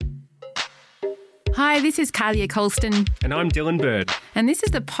Hi, this is Kalia Colston. And I'm Dylan Bird. And this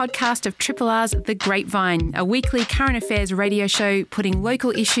is the podcast of Triple R's The Grapevine, a weekly current affairs radio show putting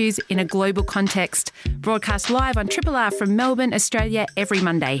local issues in a global context. Broadcast live on Triple R from Melbourne, Australia, every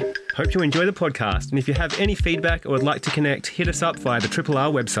Monday. Hope you enjoy the podcast. And if you have any feedback or would like to connect, hit us up via the Triple R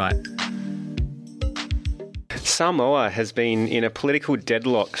website. Samoa has been in a political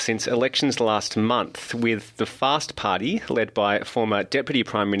deadlock since elections last month, with the Fast Party, led by former Deputy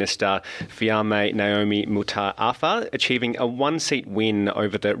Prime Minister Fiame Naomi Muta-Afa, achieving a one-seat win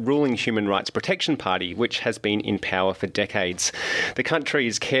over the ruling Human Rights Protection Party, which has been in power for decades. The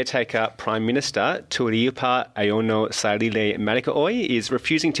country's caretaker Prime Minister, Turiupa Aiono Sarile Marikaoi, is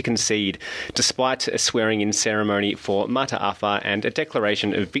refusing to concede, despite a swearing-in ceremony for Muta-Afa and a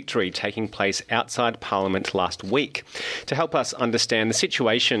declaration of victory taking place outside Parliament last week. To help us understand the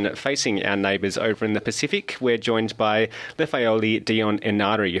situation facing our neighbours over in the Pacific, we're joined by Lefaioli Dion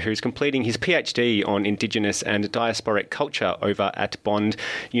Enari, who's completing his PhD on Indigenous and diasporic culture over at Bond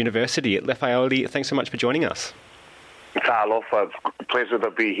University. Lefaioli, thanks so much for joining us. Talofa, it's a pleasure to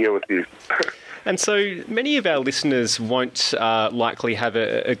be here with you. And so many of our listeners won't likely have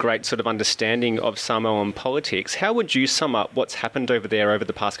a great sort of understanding of Samoan politics. How would you sum up what's happened over there over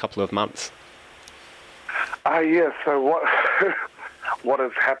the past couple of months? So what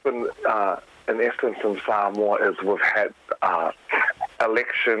has happened in essence in Samoa is we've had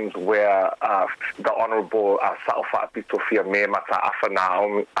elections where the Honourable Sa'ofa'apito Fiame Muta-Afa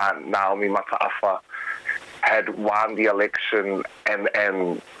Naomi Muta-Afa had won the election,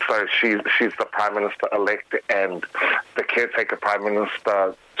 and so she's the Prime Minister-elect, and the caretaker Prime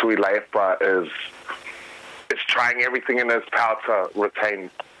Minister Tui Laepa is trying everything in his power to retain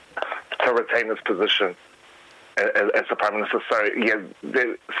his position as the Prime Minister. So,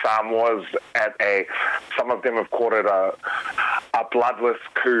 the Samoa's some of them have called it a bloodless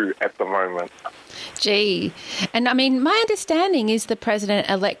coup at the moment. Gee. And I mean, my understanding is the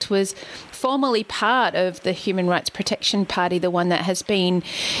President-elect was formerly part of the Human Rights Protection Party, the one that has been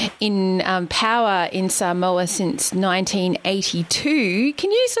in power in Samoa since 1982.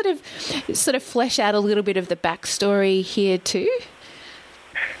 Can you sort of flesh out a little bit of the backstory here too?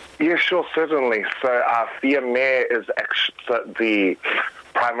 Yeah, sure, certainly. So Fiame is actually the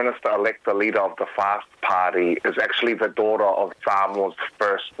Prime Minister-elect, the leader of the Fast Party, is actually the daughter of Samoa's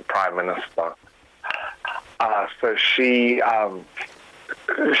first Prime Minister. So she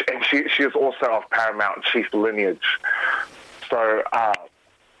is also of paramount chief lineage. So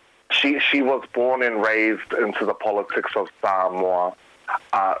she was born and raised into the politics of Samoa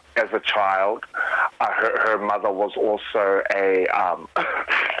as a child. Her mother was also a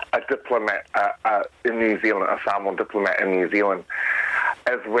diplomat in New Zealand, a Samoan diplomat in New Zealand,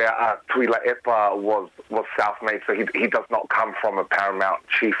 as where Tui Laepa was self-made, so he does not come from a paramount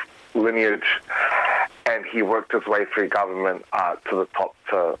chief lineage, and he worked his way through government to the top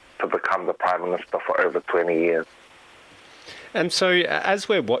to become the Prime Minister for over 20 years. And so as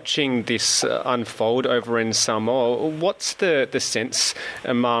we're watching this unfold over in Samoa, what's the sense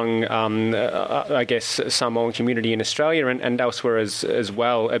among, I guess, Samoan community in Australia and elsewhere as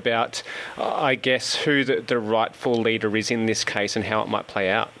well about, I guess, who the rightful leader is in this case and how it might play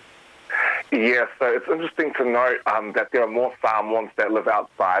out? Yeah, so it's interesting to note that there are more Samoans that live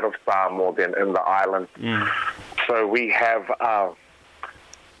outside of Samoa than in the island. So we have...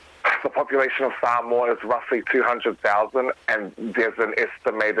 the population of Samoa is roughly 200,000, and there's an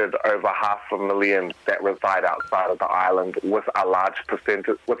estimated over 500,000 that reside outside of the island, with a large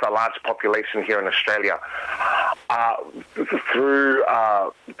population here in Australia. Through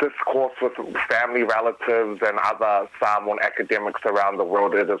discourse with family relatives and other Samoan academics around the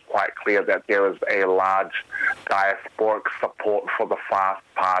world, it is quite clear that there is a large diasporic support for the Fast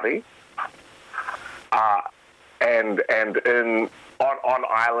Party, On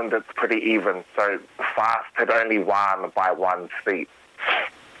island, it's pretty even. So Fast had only won by one seat.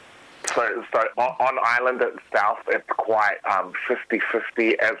 So on island itself, it's quite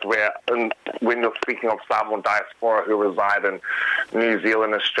 50-50, as when you're speaking of Samoan diaspora who reside in New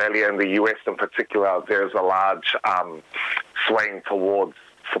Zealand, Australia, and the US in particular, there's a large swaying towards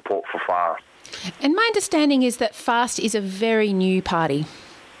support for Fast. And my understanding is that Fast is a very new party.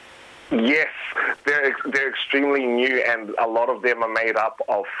 Yes, they're extremely new, and a lot of them are made up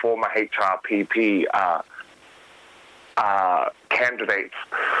of former HRPP candidates.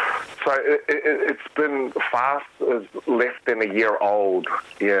 So it's been Fast is less than a year old.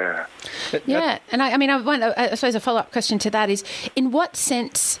 Yeah. Yeah, and I suppose a follow-up question to that is, in what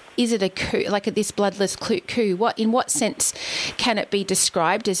sense is it a coup, like this bloodless coup? In what sense can it be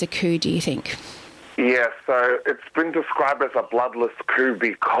described as a coup, do you think? Yeah, so it's been described as a bloodless coup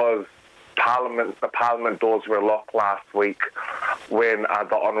because the Parliament doors were locked last week when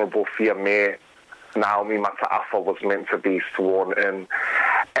the Honourable Fiamē Naomi Mata'afa was meant to be sworn in.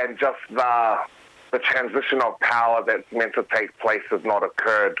 And just the transition of power that's meant to take place has not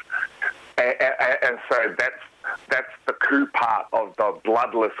occurred. And so that's the coup part of the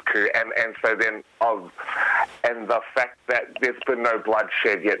bloodless coup, and the fact that there's been no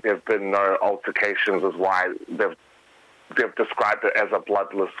bloodshed yet, there's been no altercations, is why they've described it as a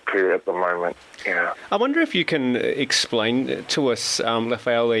bloodless coup at the moment. Yeah. I wonder if you can explain to us,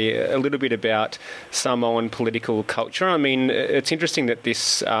 Lefeoli, a little bit about Samoan political culture. I mean, it's interesting that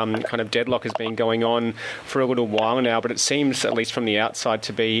this kind of deadlock has been going on for a little while now, but it seems, at least from the outside,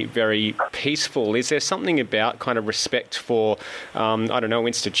 to be very peaceful. Is there something about kind of respect for,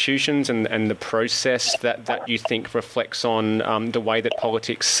 institutions and the process that you think reflects on the way that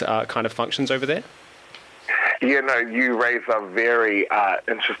politics kind of functions over there? You raise a very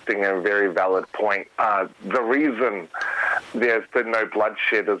interesting and very valid point. The reason there's been no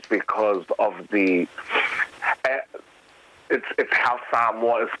bloodshed is because of it's how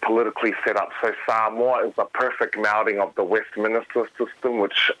Samoa is politically set up. So Samoa is a perfect melding of the Westminster system,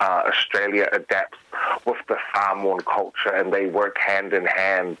 which Australia adapts with the Samoan culture, and they work hand in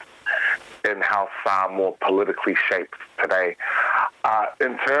hand in how Samoa politically shapes today.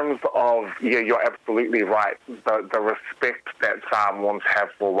 In terms of, you're absolutely right. The respect that Samoans have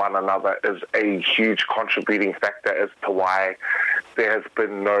for one another is a huge contributing factor as to why there has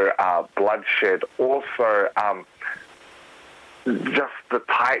been no bloodshed. Also, just the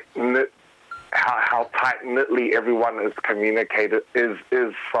tight-knit, how tight-knitly everyone is connected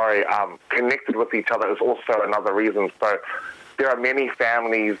with each other is also another reason. So there are many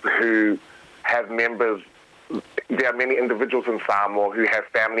families who have members. There are many individuals in Samoa who have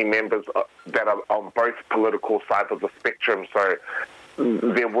family members that are on both political sides of the spectrum, so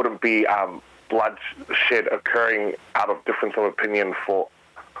there wouldn't be bloodshed occurring out of difference of opinion for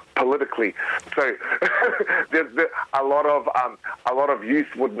politically. So a lot of youth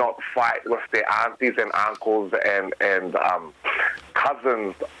would not fight with their aunties and uncles and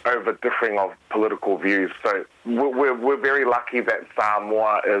cousins over differing of political views. So we're very lucky that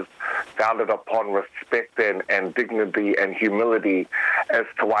Samoa is founded upon respect and dignity and humility as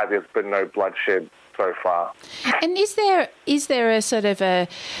to why there's been no bloodshed so far. And is there a sort of a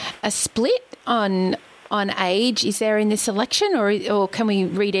split on age? Is there in this election, or can we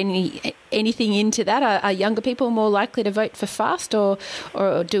read anything into that? Are younger people more likely to vote for FAST, or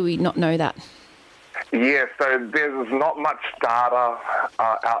do we not know that? Yeah, so there's not much data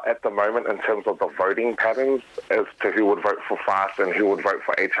out at the moment in terms of the voting patterns as to who would vote for FAST and who would vote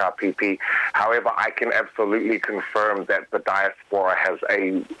for HRPP. However, I can absolutely confirm that the diaspora has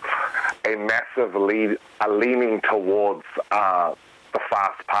a massive leaning towards the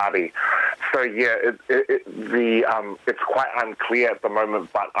FAST party. So yeah, it's quite unclear at the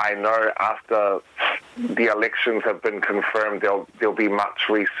moment, but I know after the elections have been confirmed, there'll be much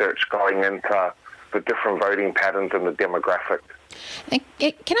research going into the different voting patterns and the demographic.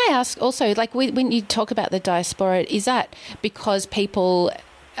 Can I ask also, like when you talk about the diaspora, is that because people,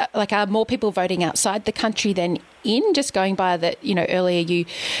 are more people voting outside the country than in? Just going by that, earlier you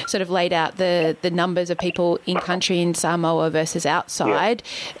sort of laid out the numbers of people in country in Samoa versus outside.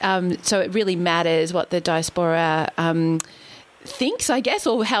 Yeah. So it really matters what the diaspora thinks, I guess,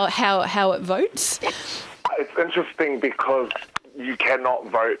 or how it votes. It's interesting because you cannot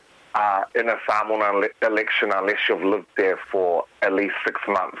vote in a Samoan election unless you've lived there for at least 6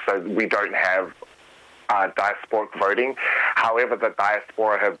 months. So we don't have diasporic voting. However, the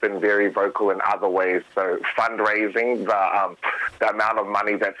diaspora have been very vocal in other ways. So fundraising, the amount of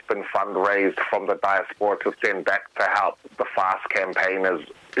money that's been fundraised from the diaspora to send back to help the FAST campaign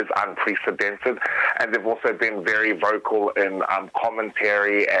is unprecedented. And they've also been very vocal in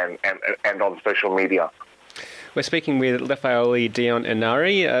commentary and on social media. We're speaking with Lefeoli Dion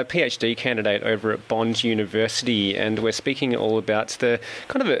Inari, a PhD candidate over at Bond University, and we're speaking all about the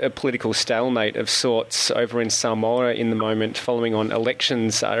kind of a political stalemate of sorts over in Samoa in the moment following on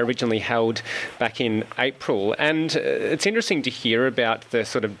elections originally held back in April. And it's interesting to hear about the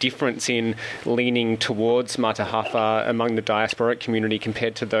sort of difference in leaning towards Mata'afa among the diasporic community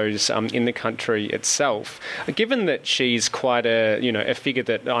compared to those in the country itself. Given that she's quite a figure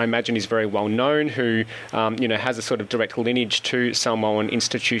that I imagine is very well known, who has a sort of direct lineage to Samoan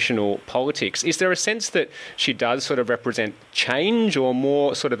institutional politics. Is there a sense that she does sort of represent change, or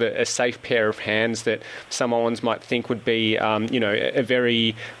more sort of a safe pair of hands that Samoans might think would be, a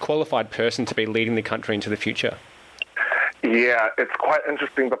very qualified person to be leading the country into the future? Yeah, it's quite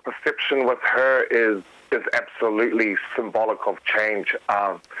interesting. The perception with her is absolutely symbolic of change.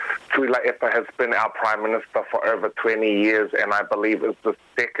 Tuila Epa has been our Prime Minister for over 20 years, and I believe is the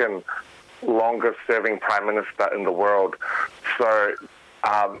second longest-serving Prime Minister in the world. So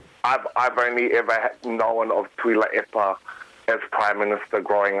I've only ever known of Tuila Epa as Prime Minister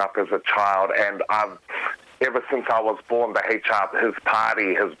growing up as a child, and ever since I was born, his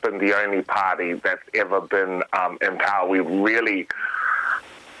party has been the only party that's ever been in power. We really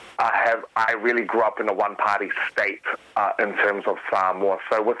I really grew up in a one-party state in terms of Samoa.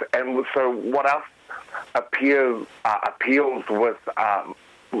 So what else appeals with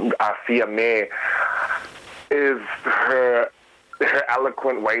Fiamē is her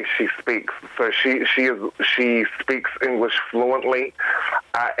eloquent way she speaks. So she speaks English fluently,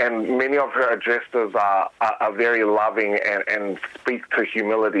 and many of her addresses are very loving and speak to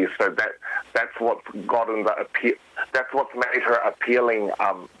humility. So that's what's gotten that's what's made her appealing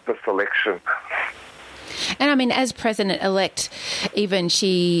this election. And I mean, as president-elect, even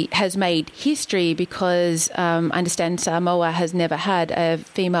she has made history because I understand Samoa has never had a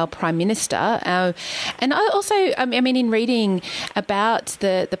female prime minister. And I also, I mean, in reading about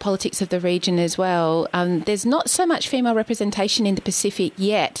the politics of the region as well, there's not so much female representation in the Pacific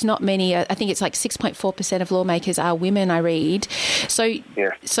yet. Not many. I think it's like 6.4% of lawmakers are women, I read. So,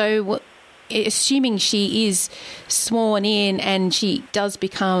 yeah. So assuming she is sworn in and she does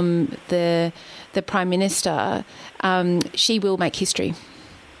become the Prime Minister, she will make history.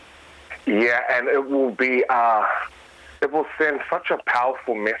 Yeah, and it will be, it will send such a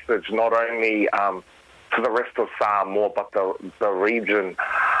powerful message, not only to the rest of Samoa, but the region,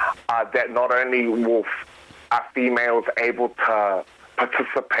 that not only are females able to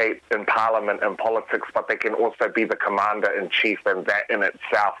participate in Parliament and politics, but they can also be the Commander-in-Chief, and that in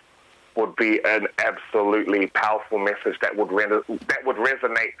itself would be an absolutely powerful message that would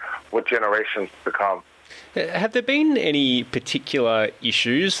resonate with generations to come. Have there been any particular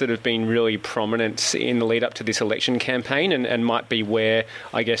issues that have been really prominent in the lead up to this election campaign and might be where,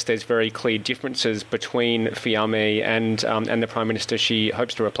 I guess, there's very clear differences between Fiamē and the Prime Minister she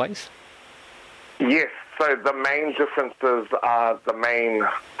hopes to replace? Yes, so the main differences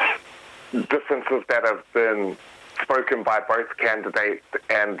that have been spoken by both candidates,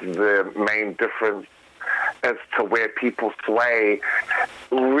 and the main difference as to where people sway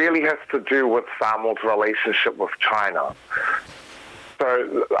really has to do with Samoa's relationship with China.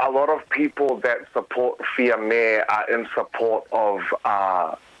 So a lot of people that support Fiamē are in support of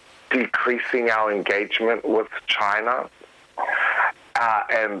decreasing our engagement with China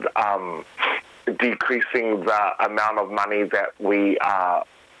and decreasing the amount of money that we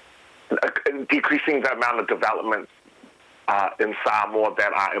decreasing the amount of development in Samoa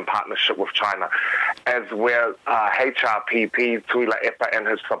that are in partnership with China, as where HRPP, Tuila Epa, and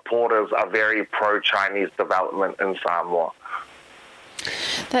his supporters are very pro-Chinese development in Samoa.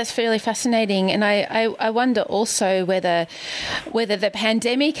 That's fairly fascinating, and I wonder also whether the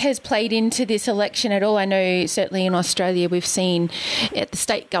pandemic has played into this election at all. I know certainly in Australia we've seen at the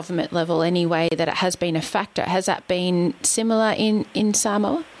state government level anyway that it has been a factor. Has that been similar in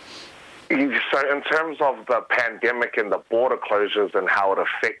Samoa? So in terms of the pandemic and the border closures and how it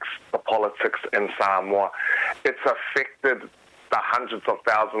affects the politics in Samoa, it's affected the hundreds of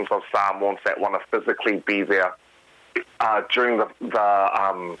thousands of Samoans that want to physically be there during the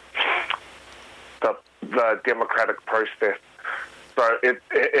democratic process. So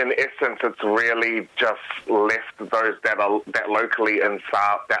in essence, it's really just left those that are locally in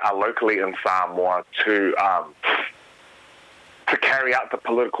Samoa to carry out the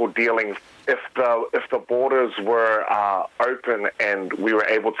political dealings. If the borders were open and we were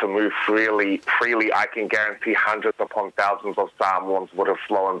able to move freely, I can guarantee hundreds upon thousands of Samoans would have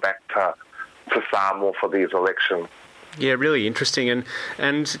flown back to Samoa for these elections. Yeah, really interesting.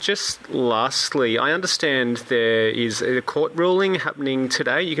 And just lastly, I understand there is a court ruling happening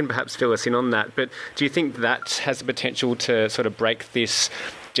today. You can perhaps fill us in on that. But do you think that has the potential to sort of break this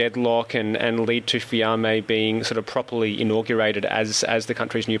deadlock and lead to Fiamē being sort of properly inaugurated as the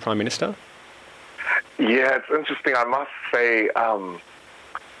country's new Prime Minister? Yeah, it's interesting. I must say,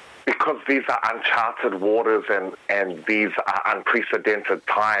 because these are uncharted waters and these are unprecedented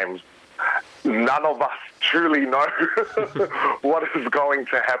times, none of us truly know what is going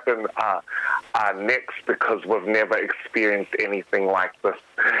to happen next, because we've never experienced anything like this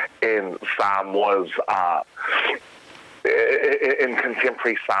in Samoa's in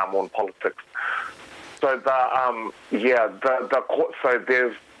contemporary Samoan politics. So the court. So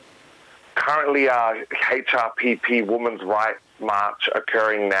there's currently a HRPP Women's Rights March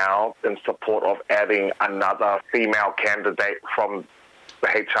occurring now in support of adding another female candidate from the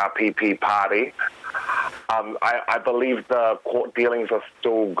HRPP party. I believe the court dealings are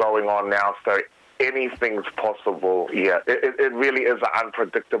still going on now, so anything's possible. Yeah, it really is an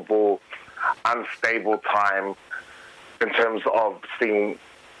unpredictable, unstable time in terms of seeing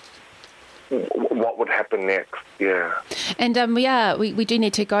what would happen next. Yeah. And we do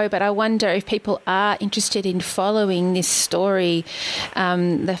need to go, but I wonder if people are interested in following this story,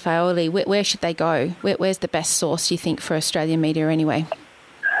 Lafayoli, where should they go? Where's the best source, you think, for Australian media anyway?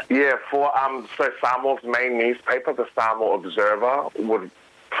 Yeah, so Samoa's main newspaper, the Samoa Observer,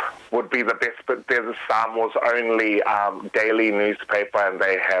 would be the best, but there's Samoa's only daily newspaper, and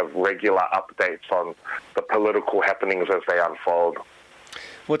they have regular updates on the political happenings as they unfold.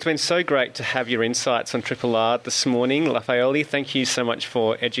 Well, it's been so great to have your insights on Triple R this morning, Lafayoli. Thank you so much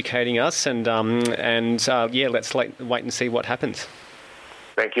for educating us, and let's wait and see what happens.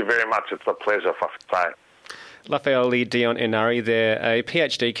 Thank you very much. It's a pleasure for today. Lafayoli Dion Enari there, a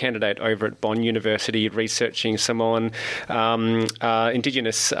PhD candidate over at Bond University researching Samoan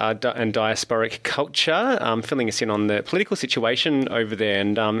Indigenous and diasporic culture, filling us in on the political situation over there,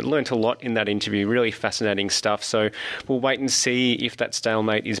 and learnt a lot in that interview. Really fascinating stuff. So we'll wait and see if that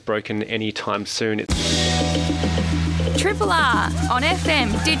stalemate is broken anytime soon. Triple R on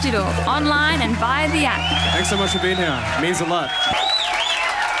FM, digital, online and via the app. Thanks so much for being here. It means a lot.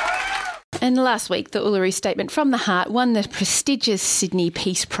 And last week, the Uluru Statement from the Heart won the prestigious Sydney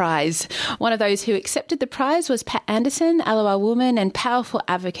Peace Prize. One of those who accepted the prize was Pat Anderson, Alawa woman and powerful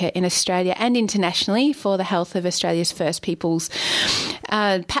advocate in Australia and internationally for the health of Australia's First Peoples.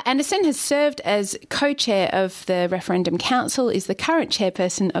 Pat Anderson has served as co-chair of the Referendum Council, is the current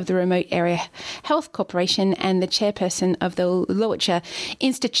chairperson of the Remote Area Health Corporation and the chairperson of the Luocha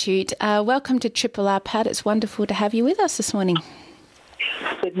Institute. Welcome to Triple R, Pat. It's wonderful to have you with us this morning.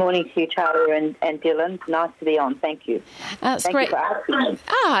 Good morning to you, Tara and Dylan. Nice to be on. Thank you. It's Thank great. you for asking me.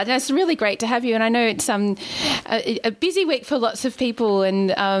 That's really great to have you. And I know it's a busy week for lots of people, and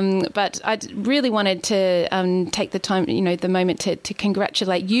but I really wanted to take the time, the moment to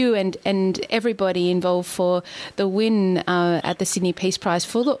congratulate you and everybody involved for the win at the Sydney Peace Prize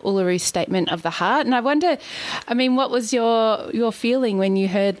for the Uluru Statement of the Heart. And I wonder, what was your feeling when you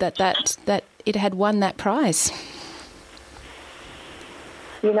heard that it had won that prize?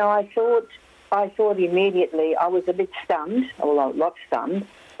 I thought immediately, I was a bit stunned, or a lot stunned,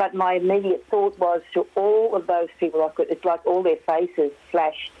 but my immediate thought was to all of those people, it's like all their faces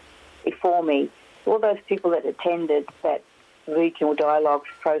flashed before me, all those people that attended that regional dialogue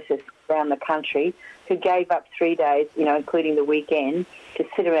process around the country, who gave up 3 days, including the weekend, to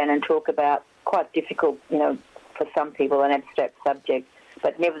sit around and talk about quite difficult, for some people, an abstract subject,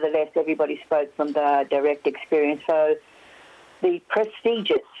 but nevertheless everybody spoke from the direct experience. So the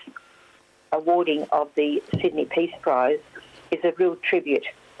prestigious awarding of the Sydney Peace Prize is a real tribute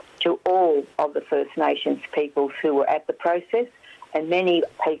to all of the First Nations peoples who were at the process, and many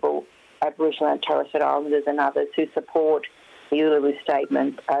people, Aboriginal and Torres Strait Islanders and others, who support the Uluru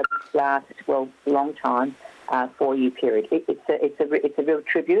Statement last, long time, 4-year period. It's a real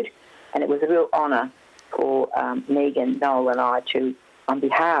tribute, and it was a real honour for Megan, Noel and I to, on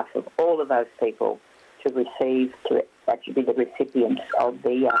behalf of all of those people, to actually be the recipients of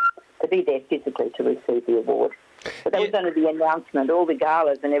to be there physically to receive the award. But that was only the announcement. All the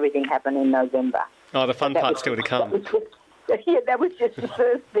galas and everything happened in November. Oh, the fun part's still to come. That was just the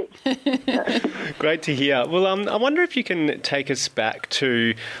first bit. Great to hear. Well, I wonder if you can take us back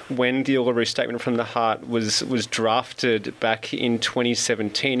to when the Uluru Statement from the Heart was drafted back in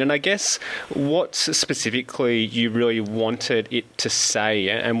 2017, and I guess what specifically you really wanted it to say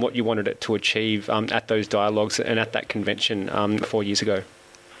and what you wanted it to achieve at those dialogues and at that convention 4 years ago.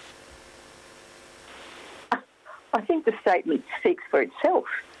 I think the statement speaks for itself.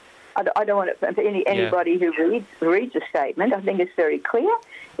 I don't want it for anybody who reads the statement. I think it's very clear,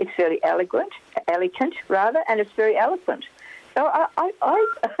 it's very elegant, and it's very eloquent. So I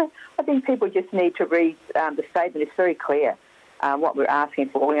think people just need to read the statement. It's very clear what we're asking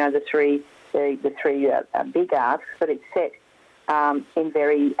for. The three big asks, but it's set in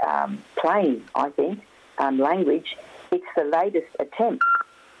very plain, I think, language. It's the latest attempt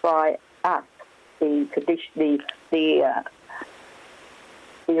by us,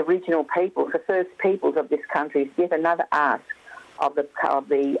 the original peoples, the first peoples of this country, is yet another ask of the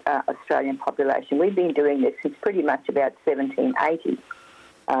Australian population. We've been doing this since pretty much about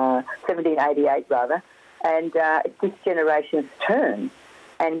 1788 rather, and it's this generation's turn.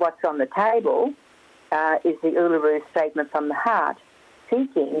 And what's on the table is the Uluru Statement from the Heart,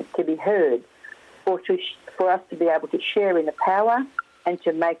 seeking to be heard, for us to be able to share in the power and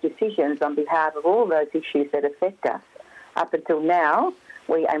to make decisions on behalf of all those issues that affect us. Up until now,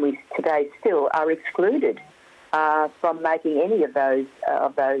 we today still are excluded from making any of those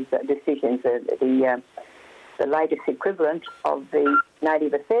decisions. The latest equivalent of the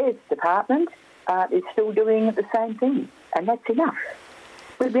Native Affairs Department is still doing the same thing, and that's enough.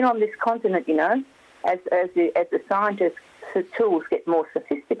 We've been on this continent, as the scientists' tools get more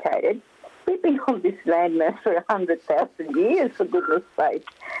sophisticated. We've been on this landmass for 100,000 years, for goodness sake,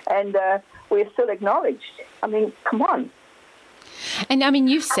 and we're still acknowledged. I mean, come on. And,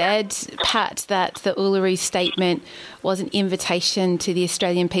 you've said, Pat, that the Uluru Statement was an invitation to the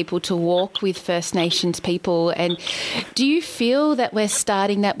Australian people to walk with First Nations people. And do you feel that we're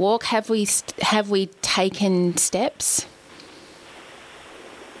starting that walk? Have we taken steps?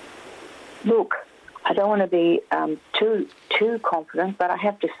 Look, I don't want to be too confident, but I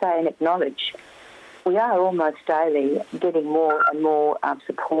have to say and acknowledge we are almost daily getting more and more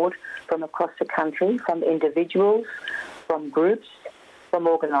support from across the country, from individuals, from groups, from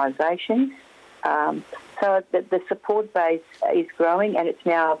organisations. So the support base is growing, and it's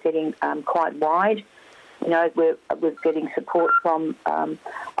now getting quite wide. We're getting support from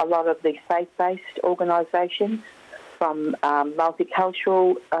a lot of the faith-based organisations, from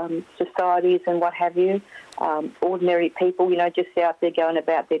multicultural societies and what have you, ordinary people, just out there going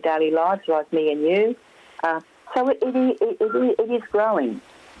about their daily lives like me and you. So it is growing.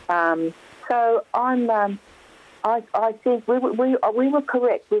 So I think we were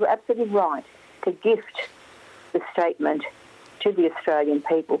correct. We were absolutely right to gift the statement to the Australian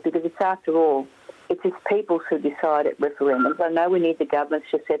people, because it's, after all, it's its peoples who decide at referendums. I know we need the governments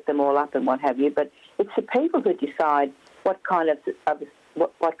to set them all up and what have you, but it's the people who decide what kind of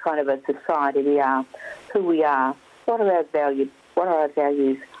a society we are, who we are, what are our values,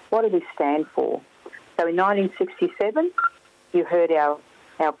 what do we stand for. So in 1967, you heard our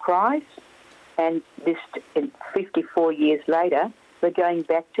cries. And 54 years later, we're going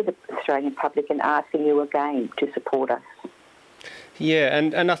back to the Australian public and asking you again to support us. Yeah,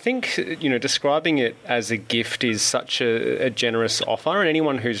 and I think, describing it as a gift is such a generous offer, and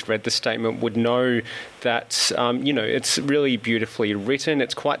anyone who's read the statement would know that, it's really beautifully written.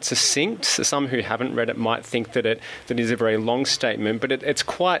 It's quite succinct. Some who haven't read it might think that it is a very long statement, but it's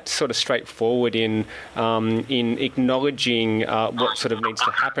quite sort of straightforward in acknowledging what sort of needs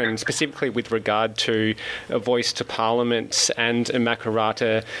to happen, specifically with regard to a voice to Parliament and a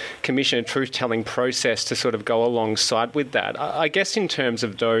Makarrata Commission, a truth-telling process to sort of go alongside with that. I guess in terms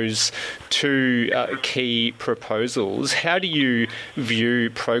of those two key proposals, how do you view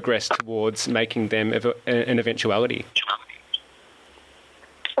progress towards making them an eventuality?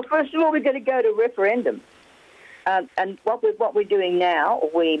 Well, first of all, we've got to go to referendum. And what we're doing now,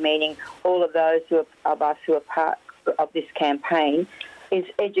 we meaning all of those of us who are part of this campaign, is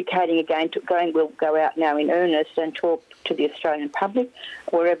educating again. We'll go out now in earnest and talk to the Australian public,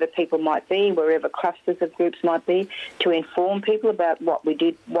 wherever people might be, wherever clusters of groups might be, to inform people about what we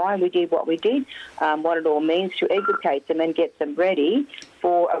did, why we did what we did, what it all means, to educate them and get them ready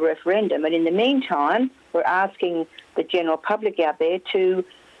for a referendum. And in the meantime, we're asking the general public out there to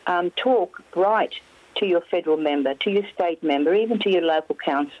write to your federal member, to your state member, even to your local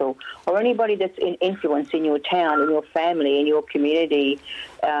council, or anybody that's in influence in your town, in your family, in your community,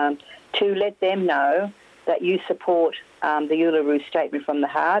 to let them know that you support the Uluru Statement from the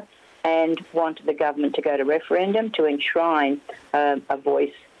Heart and want the government to go to referendum to enshrine a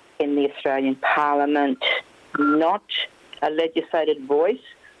voice in the Australian Parliament, not a legislated voice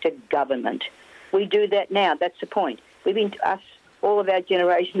to government. We do that now. That's the point. All of our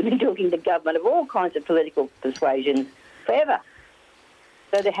generation have been talking to government of all kinds of political persuasions forever.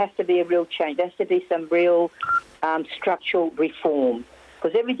 So there has to be a real change. There has to be some real structural reform,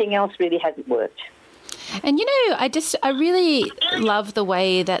 because everything else really hasn't worked. And, I really love the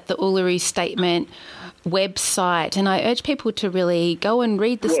way that the Uluru Statement website, and I urge people to really go and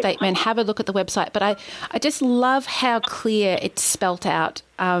read the statement, have a look at the website, but I just love how clear it's spelt out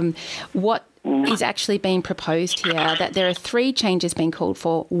what is actually being proposed here, that there are 3 changes being called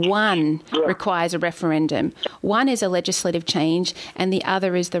for. 1 requires a referendum, 1 is a legislative change, and the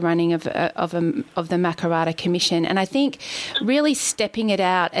other is the running of the Makarrata Commission. And I think really stepping it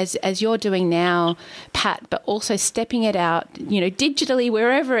out, as you're doing now, Pat, but also stepping it out, digitally,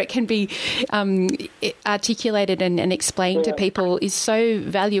 wherever it can be articulated and explained to people, is so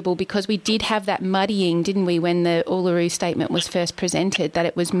valuable, because we did have that muddying, didn't we, when the Uluru Statement was first presented, that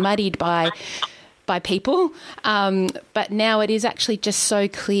it was muddied by people, but now it is actually just so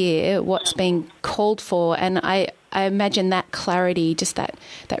clear what's being called for, and I imagine that clarity, just that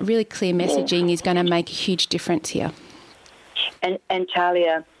really clear messaging, is going to make a huge difference here. And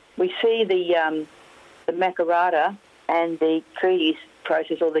Talia, we see the Makarrata and the treaties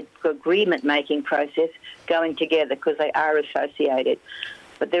process, or the agreement-making process, going together because they are associated.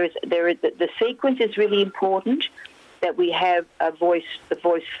 But the sequence is really important, that we have the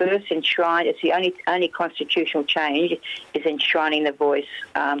voice first enshrined. It's the only constitutional change is enshrining the voice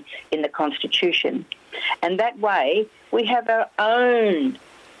in the Constitution. And that way we have our own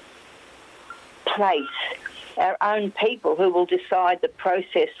place, our own people who will decide the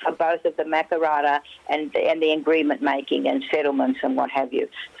process for both of the Makarrata and the agreement making and settlements and what have you.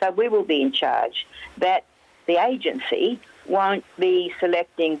 So we will be in charge. That the agency won't be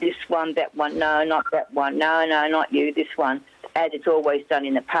selecting this one, that one, no, not that one, no, not you, this one, as it's always done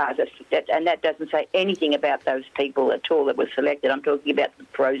in the past. And that doesn't say anything about those people at all that were selected. I'm talking about the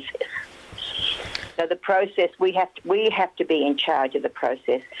process. So the process, we have to be in charge of the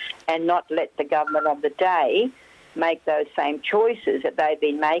process and not let the government of the day make those same choices that they've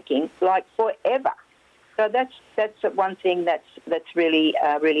been making like forever. So that's one thing that's really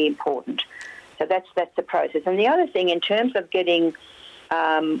important. So that's the process. And the other thing, in terms of getting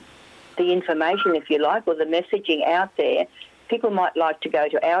the information, if you like, or the messaging out there, people might like to go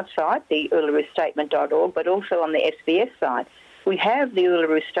to our site, the uluru-statement.org, but also on the SBS site. We have the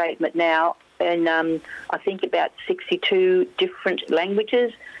Uluru Statement now in, I think, about 62 different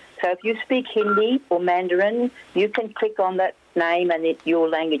languages. So if you speak Hindi or Mandarin, you can click on that name and your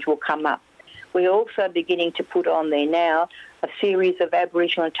language will come up. We're also beginning to put on there now a series of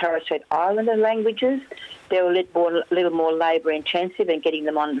Aboriginal and Torres Strait Islander languages. They're a little more labour intensive in getting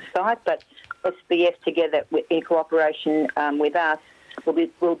them on the site, but SBS together in cooperation with us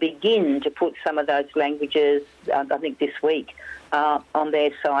will begin to put some of those languages, I think this week, on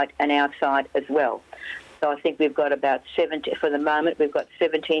their site and our site as well. So I think we've got about 70, for the moment, we've got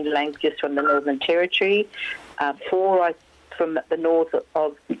 17 languages from the Northern Territory, 4 from the north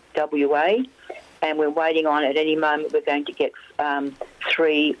of WA, and we're waiting on, at any moment, we're going to get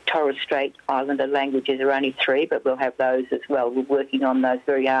 3 Torres Strait Islander languages. There are only 3, but we'll have those as well. We're working on those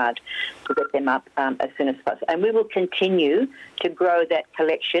very hard to get them up as soon as possible. And we will continue to grow that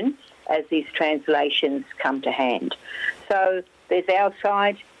collection as these translations come to hand. So there's our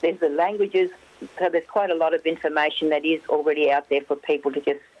side, there's the languages, so there's quite a lot of information that is already out there for people to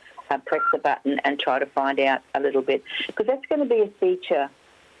just press the button and try to find out a little bit. Because that's going to be a feature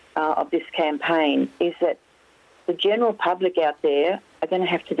of this campaign, is that the general public out there are going to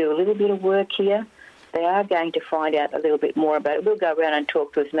have to do a little bit of work here. They are going to find out a little bit more about it. We'll go around and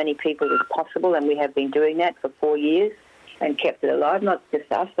talk to as many people as possible, and we have been doing that for 4 years and kept it alive, not just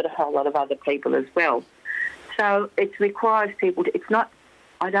us, but a whole lot of other people as well. So it requires people to,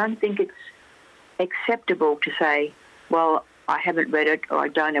 I don't think it's acceptable to say, well, I haven't read it or I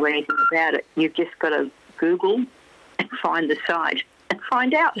don't know anything about it. You've just got to Google and find the site and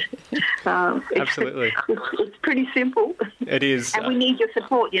find out. Absolutely. It's pretty simple. It is. And we need your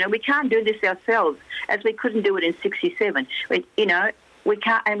support. We can't do this ourselves, as we couldn't do it in 67. We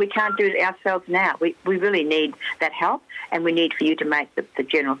can't do it ourselves now. We really need that help, and we need for you to make the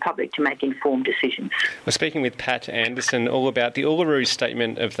general public to make informed decisions. We're speaking with Pat Anderson all about the Uluru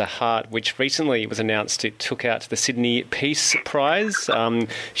Statement of the Heart, which recently was announced. It took out the Sydney Peace Prize.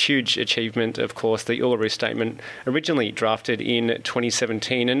 Huge achievement, of course. The Uluru Statement originally drafted in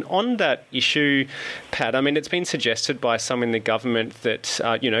 2017. And on that issue, Pat, I mean, it's been suggested by some in the government that,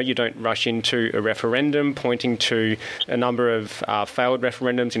 you don't rush into a referendum, pointing to a number of failed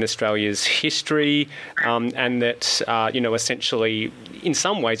referendums in Australia's history, and that, essentially, in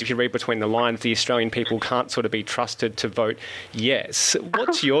some ways, if you read between the lines, the Australian people can't sort of be trusted to vote yes.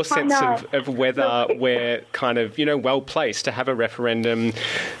 What's your sense of whether we're kind of, well-placed to have a referendum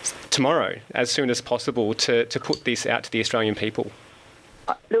tomorrow, as soon as possible, to put this out to the Australian people?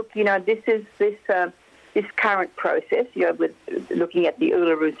 Look, this current process, with looking at the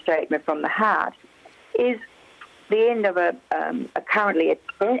Uluru Statement from the Heart, is the end of currently a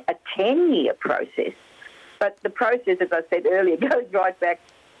 10-year process. But the process, as I said earlier, goes right back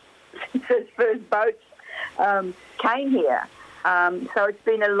since those first boats came here. So it's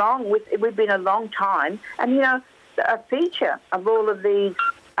been we've been a long time. And, a feature of all of these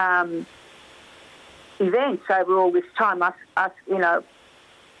events over all this time, us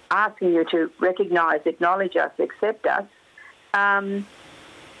asking you to recognise, acknowledge us, accept us,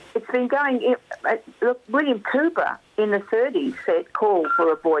 it's been going. Look, William Cooper in the 30s called for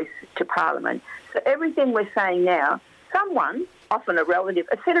a voice to Parliament. So everything we're saying now, someone, often a relative,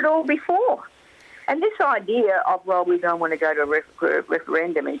 has said it all before. And this idea of, well, we don't want to go to a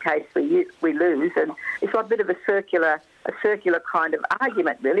referendum in case we lose, and it's a bit of a circular kind of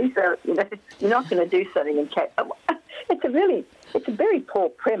argument, really. So you're not going to do something in case. It's a very poor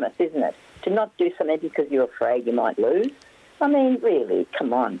premise, isn't it? To not do something because you're afraid you might lose. I mean, really,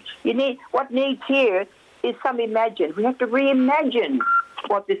 come on. What needs here is some imagine. We have to reimagine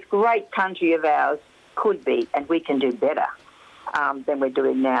what this great country of ours could be, and we can do better than we're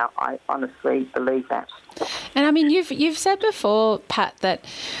doing now. I honestly believe that. And I mean, you've said before, Pat, that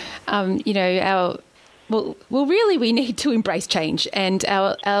really we need to embrace change, and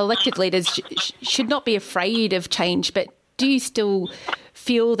our elected leaders should not be afraid of change. But do you still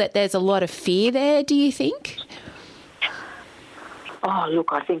feel that there's a lot of fear there, do you think? Oh, look,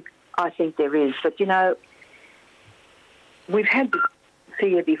 I think there is. But, we've had this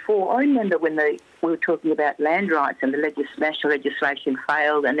fear before. I remember when we were talking about land rights and the national legislation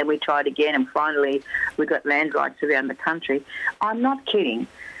failed, and then we tried again, and finally we got land rights around the country. I'm not kidding.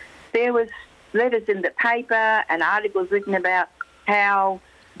 There was letters in the paper and articles written about how,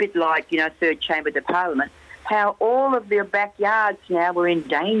 a bit like, third chamber of the parliament, how all of their backyards now were in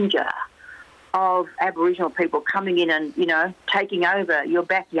danger of Aboriginal people coming in and, taking over your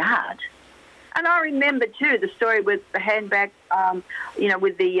backyard. And I remember too the story with the handbag,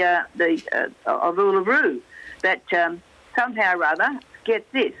 with the of Uluru, that somehow or other, get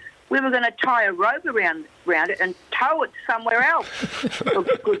this, we were going to tie a rope around it and tow it somewhere else. For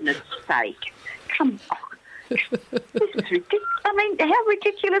goodness sake, come on, this is ridiculous. I mean, how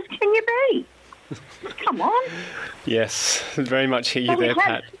ridiculous can you be? Come on. Yes, very much hear you there,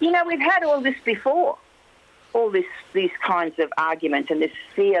 Pat. We've had all this before, these kinds of arguments and this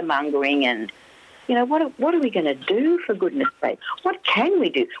fear-mongering and, what are we going to do, for goodness sake? What can we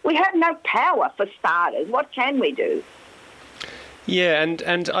do? We have no power, for starters. What can we do? Yeah,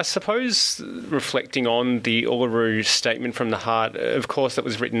 and I suppose reflecting on the Uluru Statement from the Heart, of course, that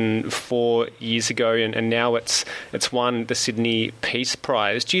was written 4 years ago, and now it's won the Sydney Peace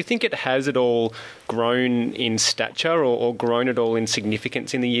Prize. Do you think it has at all grown in stature or grown at all in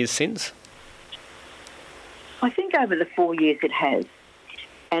significance in the years since? I think over the 4 years it has.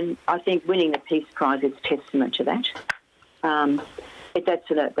 And I think winning the Peace Prize is testament to that.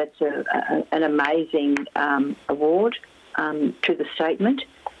 That's an amazing award to the statement,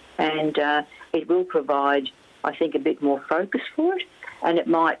 and it will provide, I think, a bit more focus for it, and it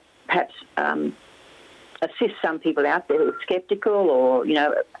might perhaps assist some people out there who are sceptical or,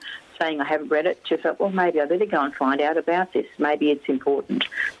 saying I haven't read it, to thought, well, maybe I better go and find out about this. Maybe it's important.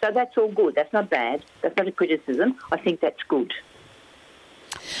 So that's all good. That's not bad. That's not a criticism. I think that's good.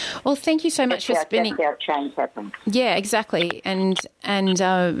 Well, thank you so much for spending. That's how change happens. Yeah, exactly, and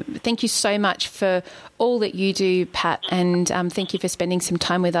thank you so much for all that you do, Pat, and thank you for spending some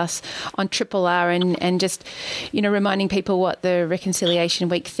time with us on Triple R and just reminding people what the Reconciliation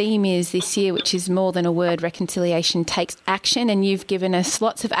Week theme is this year, which is more than a word. Reconciliation takes action, and you've given us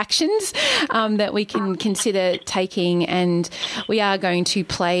lots of actions that we can consider taking, and we are going to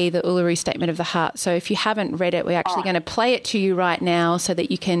play the Uluru Statement of the Heart. So if you haven't read it, we're actually going to play it to you right now so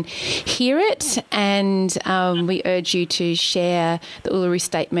that you can hear it, and we urge you to share the Uluru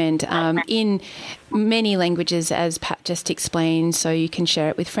Statement in many languages, as Pat just explained, so you can share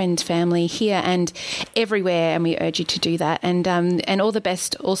it with friends, family, here and everywhere, and we urge you to do that. And all the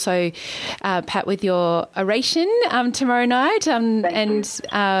best also, Pat, with your oration tomorrow night, and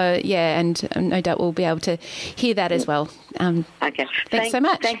no doubt we'll be able to hear that as well. Okay. Thanks so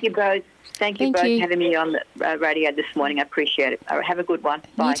much. Thank you both. Thank you both for having me on the radio this morning. I appreciate it. Have a good one.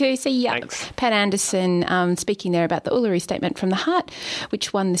 Bye. You too. See ya. Thanks. Pat Anderson speaking there about the Uluru Statement from the Heart,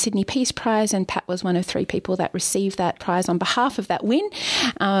 which won the Sydney Peace Prize, and Pat was one of 3 people that received that prize on behalf of that win.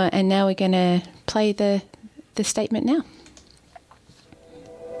 And now we're going to play the statement now.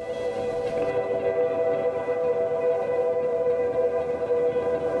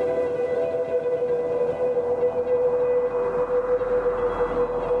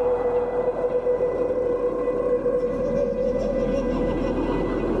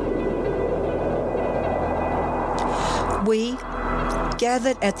 We,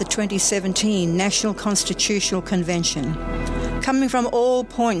 gathered at the 2017 National Constitutional Convention, coming from all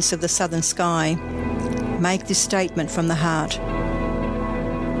points of the southern sky, make this statement from the heart.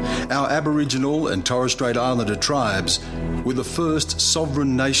 Our Aboriginal and Torres Strait Islander tribes were the first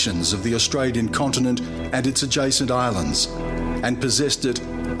sovereign nations of the Australian continent and its adjacent islands, and possessed it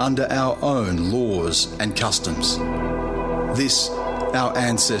under our own laws and customs. This our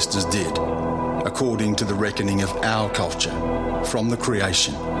ancestors did, according to the reckoning of our culture from the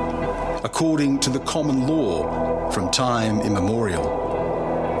creation, according to the common law from time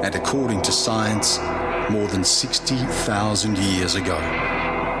immemorial, and according to science more than 60,000 years ago.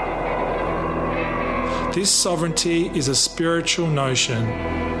 This sovereignty is a spiritual notion,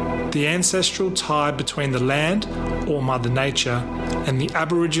 the ancestral tie between the land, or Mother Nature, and the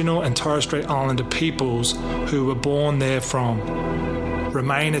Aboriginal and Torres Strait Islander peoples who were born therefrom.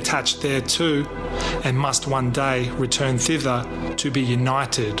 remain attached thereto, and must one day return thither to be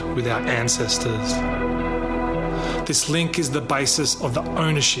united with our ancestors. This link is the basis of the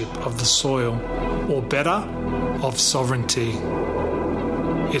ownership of the soil, or better, of sovereignty.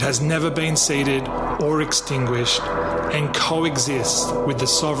 It has never been ceded or extinguished and coexists with the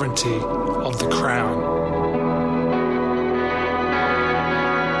sovereignty of the Crown.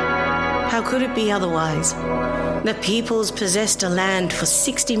 How could it be otherwise? The peoples possessed a land for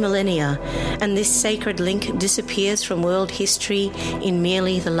 60 millennia, and this sacred link disappears from world history in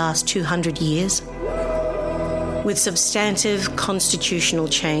merely the last 200 years? With substantive constitutional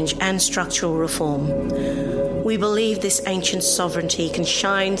change and structural reform, we believe this ancient sovereignty can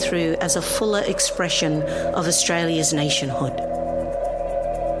shine through as a fuller expression of Australia's nationhood.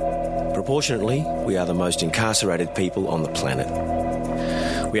 Proportionately, we are the most incarcerated people on the planet.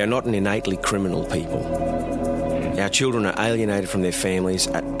 We are not an innately criminal people. Our children are alienated from their families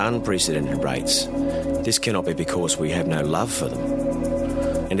at unprecedented rates. This cannot be because we have no love for them.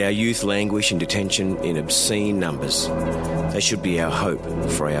 And our youth languish in detention in obscene numbers. They should be our hope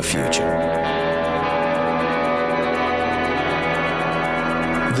for our future.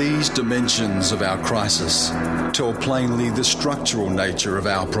 These dimensions of our crisis tell plainly the structural nature of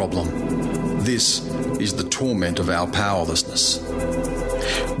our problem. This is the torment of our powerlessness.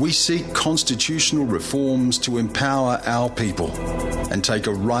 We seek constitutional reforms to empower our people and take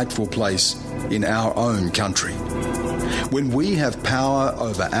a rightful place in our own country. When we have power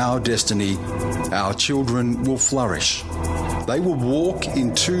over our destiny, our children will flourish. They will walk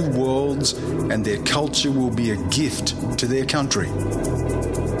in two worlds, and their culture will be a gift to their country.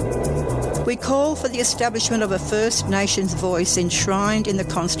 We call for the establishment of a First Nations voice enshrined in the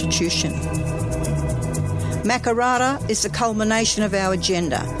Constitution. Makarrata is the culmination of our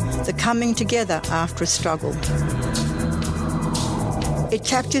agenda, the coming together after a struggle. It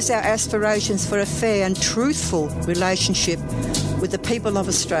captures our aspirations for a fair and truthful relationship with the people of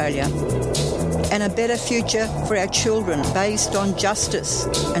Australia and a better future for our children based on justice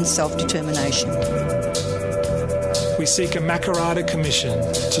and self-determination. We seek a Makarrata Commission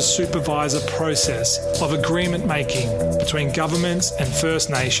to supervise a process of agreement making between governments and First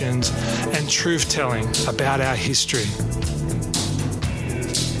Nations and truth-telling about our history.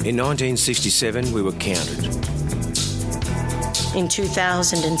 In 1967, we were counted. In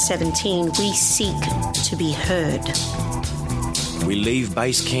 2017, we seek to be heard. We leave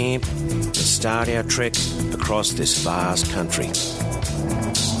base camp and start our trek across this vast country.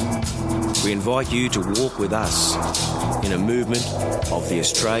 We invite you to walk with us in a movement of the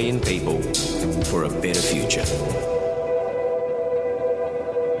Australian people for a better future.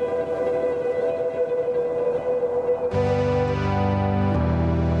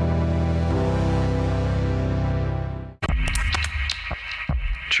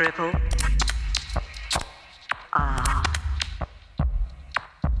 Triple R.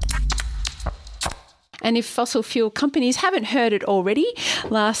 And if fossil fuel companies haven't heard it already,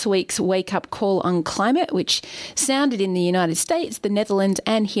 last week's wake-up call on climate, which sounded in the United States, the Netherlands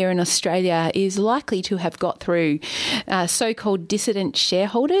and here in Australia, is likely to have got through. So-called dissident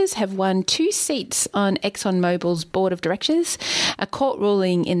shareholders have won 2 seats on ExxonMobil's board of directors. A court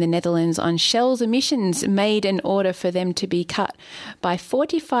ruling in the Netherlands on Shell's emissions made an order for them to be cut by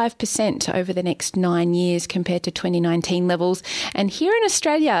 45% over the next 9 years compared to 2019 levels. And here in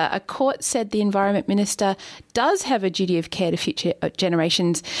Australia, a court said the Environment Minister does have a duty of care to future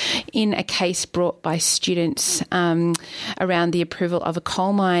generations in a case brought by students around the approval of a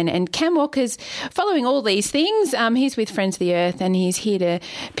coal mine. And Cam Walker's following all these things. He's with Friends of the Earth and he's here to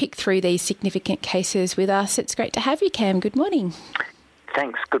pick through these significant cases with us. It's great to have you, Cam. Good morning.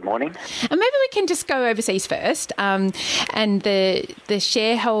 Thanks. Good morning. And maybe we can just go overseas first. And the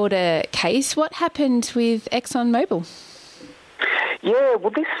shareholder case, what happened with ExxonMobil? Yeah, well,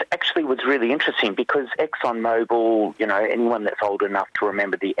 this actually was really interesting because ExxonMobil, you know, anyone that's old enough to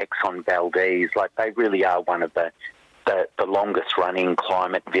remember the Exxon Valdez, like they really are one of the longest running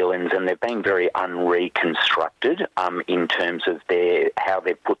climate villains, and they've been very unreconstructed in terms of how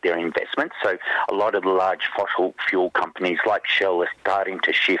they've put their investments. So a lot of the large fossil fuel companies like Shell are starting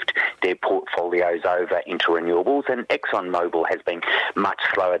to shift their portfolios over into renewables, and ExxonMobil has been much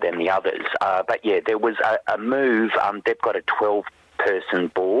slower than the others. But yeah, there was a move. They've got a 12-person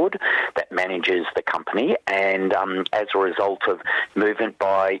board that manages the company, and as a result of movement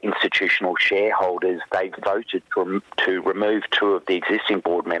by institutional shareholders, they've voted to remove 2 of the existing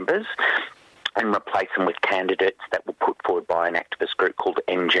board members and replace them with candidates that were put forward by an activist group called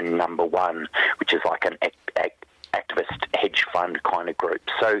Engine Number 1, which is like an activist hedge fund kind of group.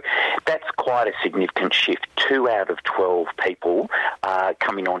 So that's quite a significant shift 2 out of 12 people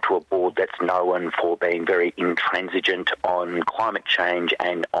coming onto a board that's known for being very intransigent on climate change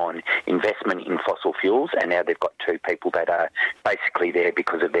and on investment in fossil fuels, and now they've got 2 people that are basically there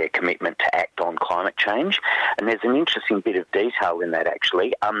because of their commitment to act on climate change. And there's an interesting bit of detail in that,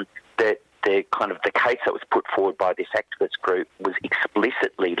 actually, that the case that was put forward by this activist group was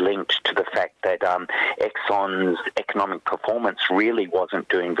explicitly linked to the fact that Exxon's economic performance really wasn't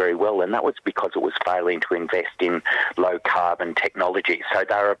doing very well, and that was because it was failing to invest in low carbon technology. So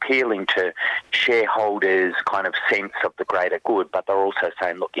they're appealing to shareholders' kind of sense of the greater good, but they're also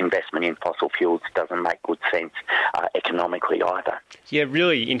saying, look, investment in fossil fuels doesn't make good sense economically either. Yeah,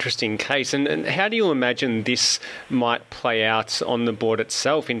 really interesting case. And how do you imagine this might play out on the board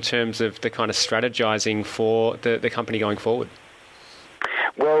itself in terms of the kind of strategising for the company going forward?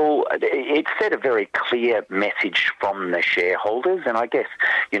 Well, it set a very clear message from the shareholders, and I guess,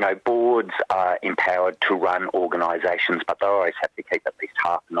 boards are empowered to run organisations, but they always have to keep at least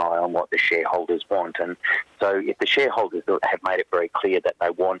half an eye on what the shareholders want. And so if the shareholders have made it very clear that they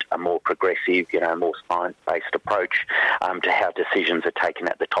want a more progressive, more science-based approach to how decisions are taken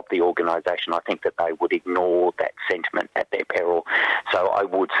at the top of the organisation, I think that they would ignore that sentiment at their peril. So I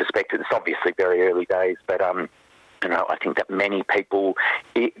would suspect it's obviously very early days, but I think that many people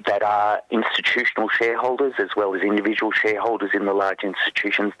that are institutional shareholders as well as individual shareholders in the large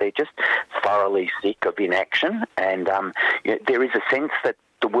institutions, they're just thoroughly sick of inaction. And there is a sense that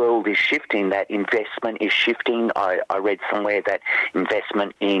the world is shifting, that investment is shifting. I read somewhere that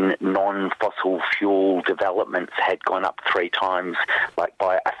investment in non-fossil fuel developments had gone up 3 times, like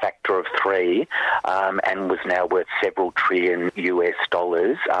by a factor of 3, and was now worth several trillion US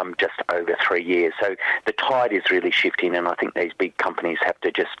dollars just over 3 years. So the tide is really shifting, and I think these big companies have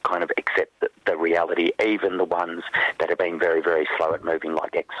to just kind of accept the reality, even the ones that have been very, very slow at moving,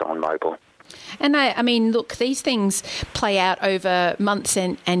 like ExxonMobil. And I mean, look, these things play out over months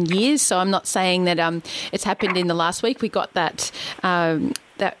and years. So I'm not saying that it's happened in the last week. We got that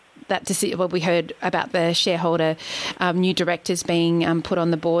decision. Well, we heard about the shareholder new directors being put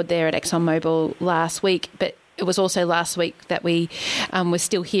on the board there at ExxonMobil last week, but it was also last week that we were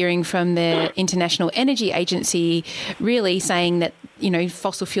still hearing from the International Energy Agency really saying that,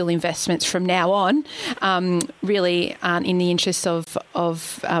 fossil fuel investments from now on really aren't in the interests of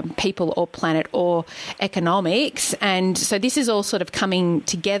people or planet or economics. And so this is all sort of coming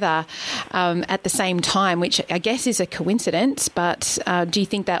together at the same time, which I guess is a coincidence. But do you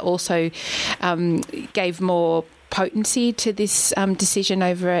think that also gave more potency to this decision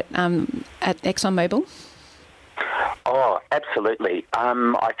over at ExxonMobil? Oh, absolutely.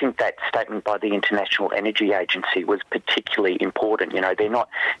 I think that statement by the International Energy Agency was particularly important.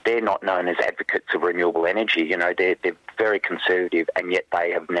 They're not known as advocates of renewable energy. They're very conservative, and yet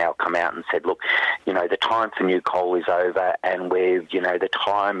they have now come out and said, look, the time for new coal is over, and the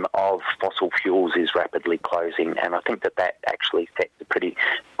time of fossil fuels is rapidly closing. And I think that actually sets a pretty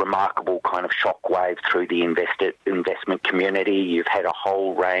remarkable kind of shockwave through the investment community. You've had a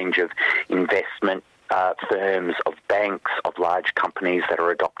whole range of investment firms, of banks, of large companies that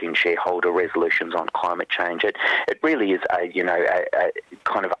are adopting shareholder resolutions on climate change. It really is a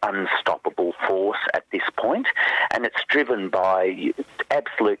kind of unstoppable force at this point, and it's driven by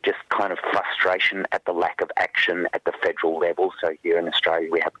absolute just kind of frustration at the lack of action at the federal level. So here in Australia,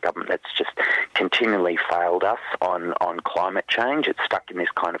 we have a government that's just continually failed us on climate change. It's stuck in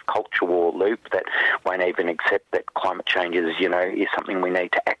this kind of culture war loop that won't even accept that climate change is something we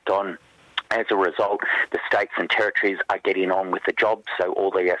need to act on. As a result, the states and territories are getting on with the job. So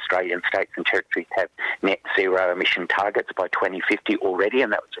all the Australian states and territories have net zero emission targets by 2050 already,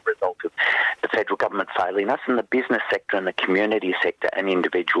 and that was a result of the federal government failing us. And the business sector and the community sector and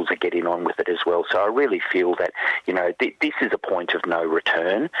individuals are getting on with it as well. So I really feel that, this is a point of no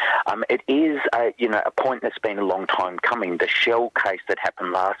return. It is a point that's been a long time coming. The Shell case that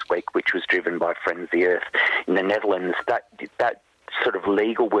happened last week, which was driven by Friends of the Earth in the Netherlands, that sort of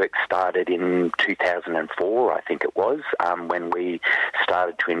legal work started in 2004, I think it was, when we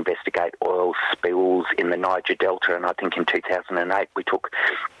started to investigate oil spills in the Niger Delta, and I think in 2008 we took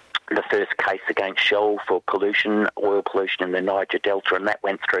the first case against Shell for oil pollution in the Niger Delta, and that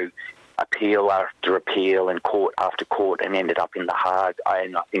went through appeal after appeal and court after court and ended up in The Hague.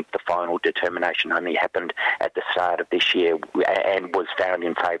 And I think the final determination only happened at the start of this year and was found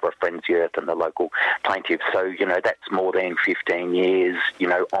in favour of Friends of the Earth and the local plaintiffs. So, that's more than 15 years,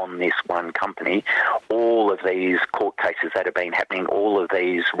 on this one company. All of these court cases that have been happening, all of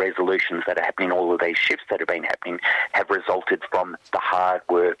these resolutions that are happening, all of these shifts that have been happening have resulted from the hard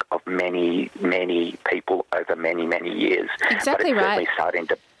work of many, many people over many, many years. Exactly but it's right. certainly starting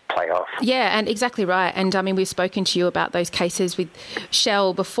to play off. Yeah, and exactly right. And I mean, we've spoken to you about those cases with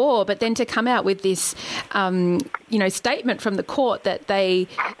Shell before, but then to come out with this, statement from the court that they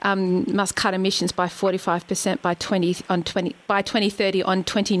must cut emissions by 45% by 2030 on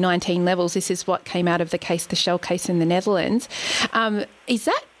 2019 levels. This is what came out of the Shell case in the Netherlands. Is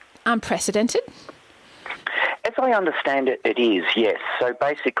that unprecedented? As I understand it, it is, yes. So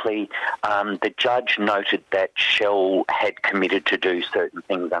basically, the judge noted that Shell had committed to do certain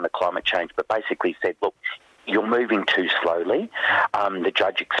things under climate change, but basically said, look, you're moving too slowly. The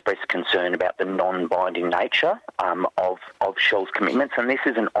judge expressed concern about the non-binding nature of Shell's commitments, and this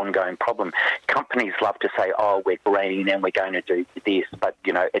is an ongoing problem. Companies love to say, oh, we're green and we're going to do this, but,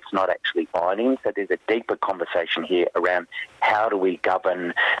 it's not actually binding. So there's a deeper conversation here around how do we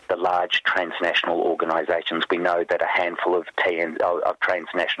govern the large transnational organisations. We know that a handful of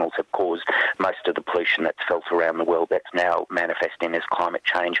transnationals have caused most of the pollution that's felt around the world that's now manifesting as climate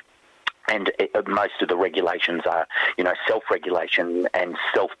change. And most of the regulations are, self-regulation and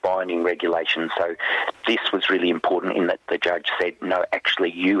self-binding regulation. So this was really important in that the judge said, no,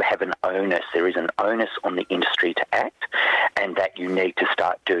 actually you have an onus. There is an onus on the industry to act, and that you need to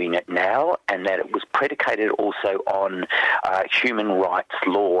start doing it now, and that it was predicated also on human rights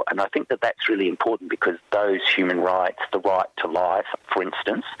law. And I think that that's really important because those human rights, the right to life, for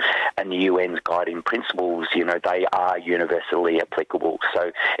instance, and the UN's guiding principles, they are universally applicable.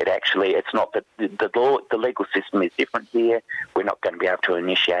 So it's not that the legal system is different here. We're not going to be able to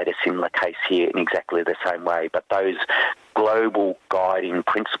initiate a similar case here in exactly the same way, but those global guiding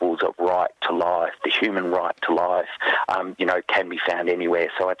principles of right to life, the human right to life, can be found anywhere.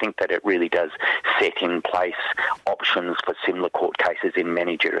 So I think that it really does set in place options for similar court cases in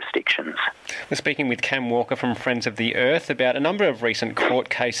many jurisdictions. We're speaking with Cam Walker from Friends of the Earth about a number of recent court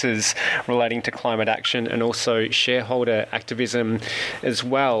cases relating to climate action and also shareholder activism as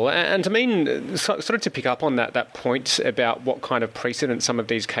well. And I mean, sort of to pick up on that point about what kind of precedent some of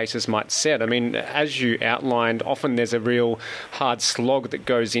these cases might set. I mean, as you outlined, often there's a real hard slog that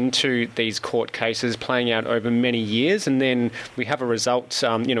goes into these court cases playing out over many years, and then we have a result,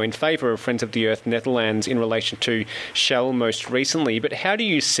 in favour of Friends of the Earth Netherlands in relation to Shell most recently. But how do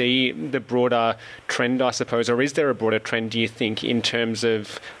you see the broader trend, I suppose, or is there a broader trend, do you think, in terms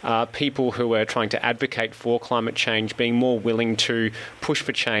of people who are trying to advocate for climate change being more willing to push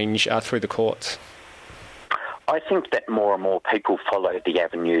for change through the courts? I think that more and more people follow the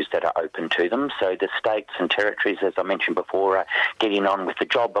avenues that are open to them. So the states and territories, as I mentioned before, are getting on with the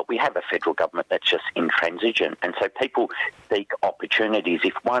job, but we have a federal government that's just intransigent. And so people seek opportunities.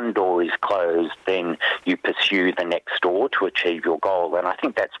 If one door is closed, then you pursue the next door to achieve your goal. And I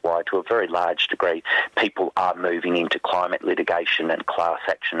think that's why, to a very large degree, people are moving into climate litigation and class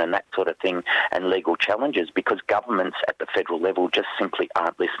action and that sort of thing and legal challenges, because governments at the federal level just simply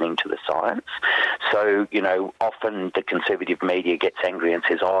aren't listening to the science. So, often the conservative media gets angry and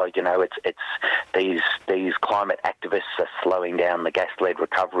says, it's these climate activists are slowing down the gas-led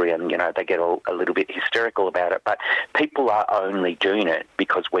recovery, and, they get a little bit hysterical about it. But people are only doing it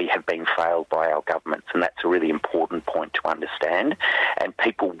because we have been failed by our governments, and that's a really important point to understand. And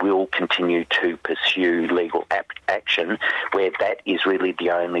people will continue to pursue legal action where that is really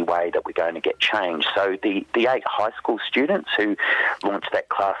the only way that we're going to get change. So the 8 high school students who launched that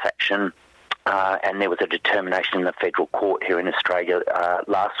class action, and there was a determination in the federal court here in Australia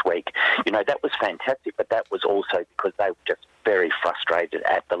last week. That was fantastic, but that was also because they were just very frustrated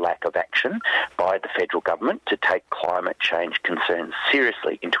at the lack of action by the federal government to take climate change concerns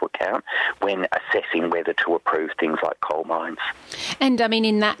seriously into account when assessing whether to approve things like coal mines. And I mean,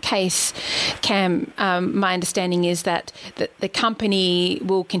 in that case, Cam, my understanding is that the company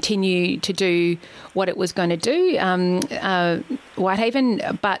will continue to do what it was going to do,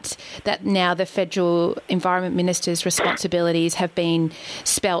 Whitehaven, but that now the federal environment minister's responsibilities have been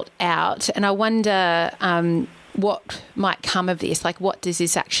spelt out. And I wonder what might come of this? Like, what does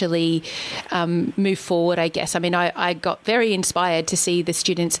this actually move forward, I guess? I mean, I got very inspired to see the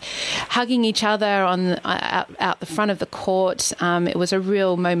students hugging each other out the front of the court. It was a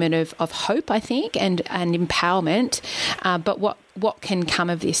real moment of hope, I think, and empowerment. But what can come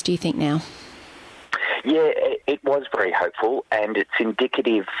of this, do you think, now? Yeah, it was very hopeful, and it's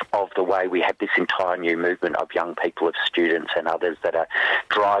indicative of the way we have this entire new movement of young people, of students and others that are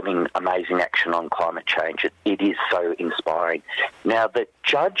driving amazing action on climate change. It is so inspiring. Now, the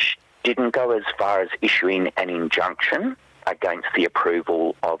judge didn't go as far as issuing an injunction against the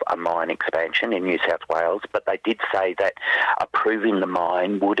approval of a mine expansion in New South Wales, but they did say that approving the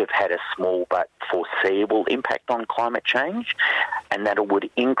mine would have had a small but foreseeable impact on climate change, and that it would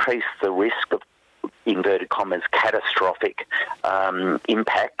increase the risk of inverted commas, catastrophic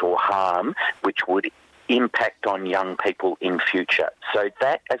impact or harm, which would impact on young people in future. So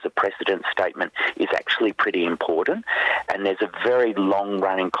that, as a precedent statement, is actually pretty important. And there's a very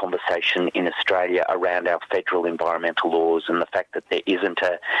long-running conversation in Australia around our federal environmental laws and the fact that there isn't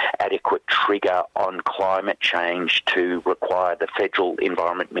an adequate trigger on climate change to require the federal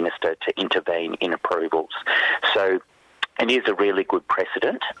Environment Minister to intervene in approvals. So it is a really good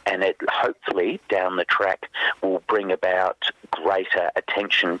precedent, and it hopefully down the track will bring about greater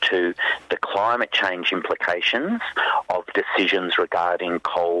attention to the climate change implications of decisions regarding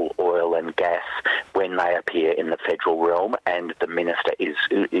coal, oil and gas when they appear in the federal realm, and the minister is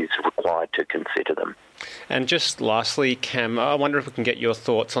required to consider them. And just lastly, Cam, I wonder if we can get your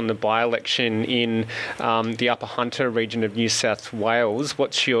thoughts on the by-election in the Upper Hunter region of New South Wales.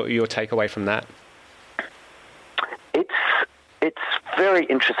 What's your takeaway from that? It's very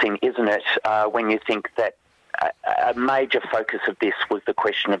interesting, isn't it, when you think that a major focus of this was the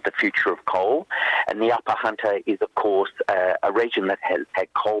question of the future of coal. And the Upper Hunter is, of course, a region that has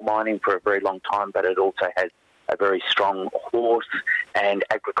had coal mining for a very long time, but it also has a very strong horse and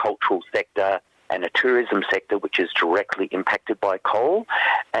agricultural sector and a tourism sector which is directly impacted by coal.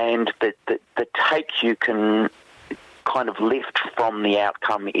 And the take you can kind of lift from the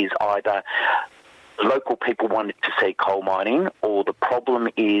outcome is either local people wanted to see coal mining, or the problem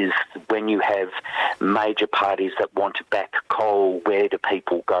is when you have major parties that want to back coal, where do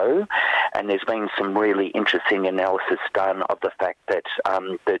people go? And there's been some really interesting analysis done of the fact that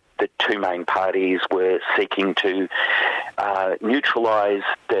the two main parties were seeking to neutralise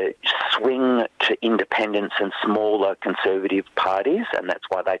the swing to independence and smaller conservative parties, and that's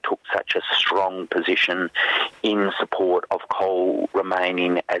why they took such a strong position in support of coal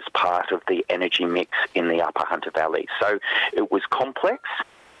remaining as part of the energy mix in the Upper Hunter Valley. So it was complex,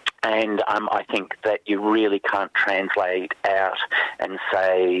 and I think that you really can't translate out and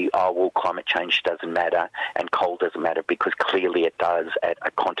say, oh, well, climate change doesn't matter and coal doesn't matter, because clearly it does at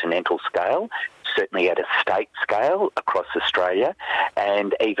a continental scale, certainly at a state scale across Australia,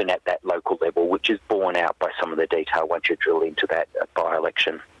 and even at that local level, which is borne out by some of the detail once you drill into that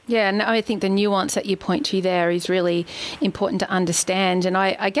by-election. Yeah, and I think the nuance that you point to there is really important to understand. And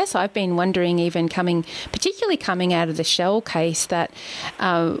I guess I've been wondering, even particularly coming out of the Shell case, that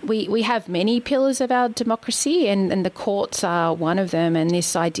we have many pillars of our democracy, and the courts are one of them. And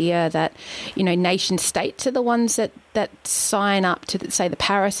this idea that, nation states are the ones that sign up to, say, the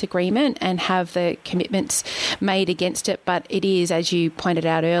Paris Agreement and have the commitments made against it. But it is, as you pointed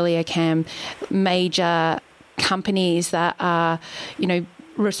out earlier, Cam, major companies that are,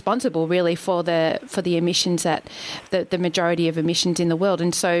 responsible really for the emissions, that the majority of emissions in the world.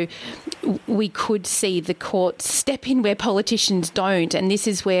 And so we could see the courts step in where politicians don't. And this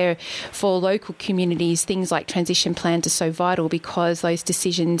is where, for local communities, things like transition plans are so vital, because those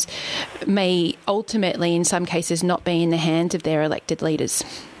decisions may ultimately, in some cases, not be in the hands of their elected leaders.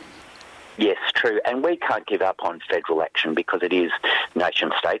 Yes, true. And we can't give up on federal action, because it is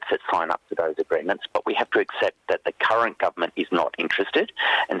nation states that sign up to those agreements. But we have to accept that the current government is not interested.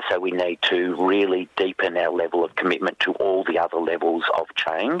 And so we need to really deepen our level of commitment to all the other levels of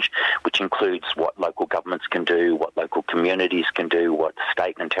change, which includes what local governments can do, what local communities can do, what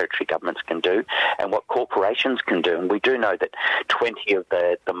state and territory governments can do, and what corporations can do. And we do know that 20 of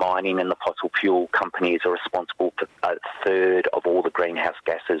the mining and the fossil fuel companies are responsible for a third of all the greenhouse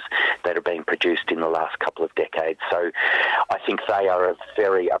gases that are being produced in the last couple of decades. So I think they are a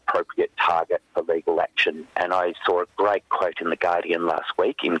very appropriate target for legal action. And I saw a great quote in The Guardian last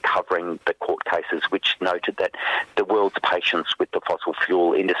week in covering the court cases, which noted that the world's patience with the fossil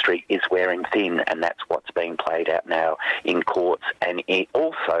fuel industry is wearing thin, and that's what's being played out now in courts and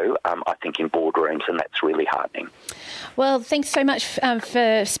also, I think, in boardrooms, and that's really heartening. Well, thanks so much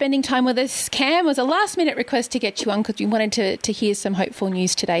for spending time with us, Cam. It was a last-minute request to get you on because we wanted to hear some hopeful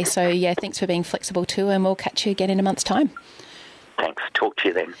news today. So, yeah, thanks for being flexible too, and we'll catch you again in a month's time. Thanks. Talk to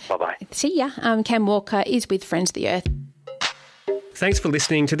you then. Bye-bye. See ya. Cam Walker is with Friends of the Earth. Thanks for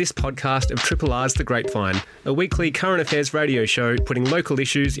listening to this podcast of Triple R's The Grapevine, a weekly current affairs radio show putting local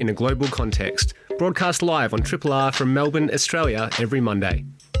issues in a global context. Broadcast live on Triple R from Melbourne, Australia, every Monday.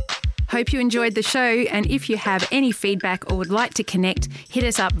 Hope you enjoyed the show, and if you have any feedback or would like to connect, hit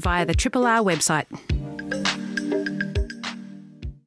us up via the Triple R website.